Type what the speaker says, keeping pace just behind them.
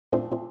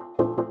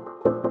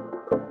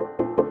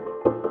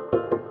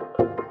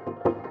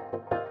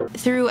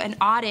through an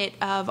audit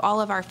of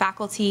all of our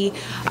faculty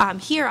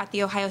here at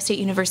the Ohio State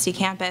University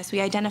campus, we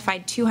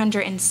identified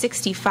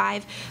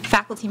 265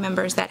 faculty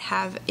members that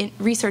have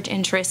research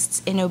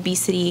interests in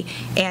obesity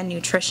and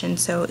nutrition,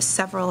 so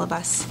several of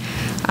us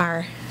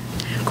are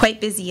quite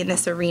busy in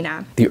this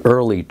arena. The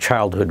early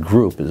childhood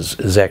group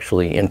is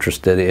actually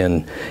interested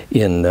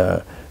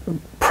in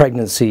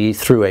pregnancy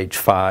through age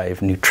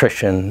 5,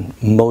 nutrition,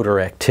 motor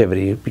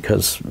activity,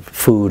 because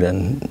food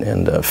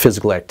and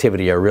physical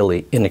activity are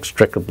really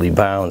inextricably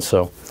bound.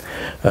 So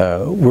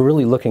we're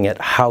really looking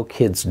at how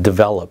kids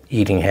develop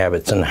eating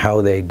habits and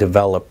how they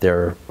develop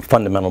their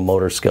fundamental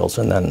motor skills,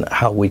 and then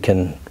how we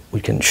can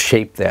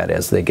shape that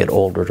as they get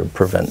older to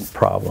prevent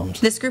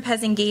problems. This group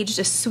has engaged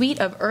a suite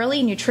of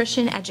early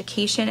nutrition,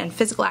 education, and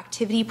physical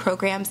activity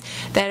programs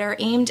that are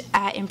aimed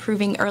at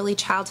improving early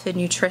childhood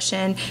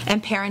nutrition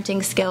and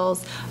parenting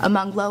skills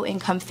among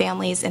low-income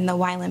families in the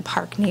Wyland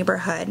Park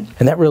neighborhood.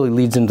 And that really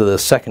leads into the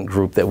second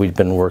group that we've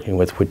been working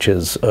with, which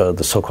is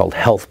the so-called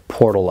health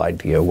portal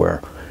idea,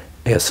 where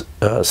as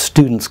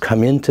students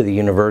come into the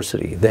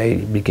university, they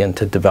begin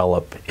to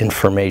develop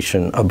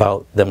information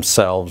about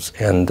themselves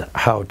and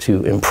how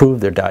to improve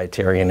their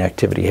dietary and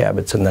activity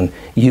habits, and then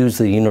use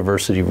the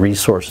university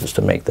resources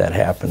to make that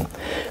happen.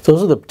 So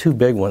those are the two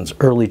big ones,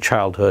 early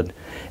childhood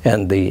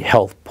and the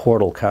health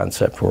portal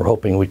concept. We're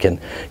hoping we can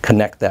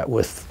connect that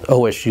with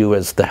OSU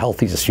as the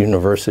healthiest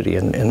university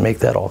and make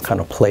that all kind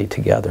of play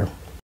together.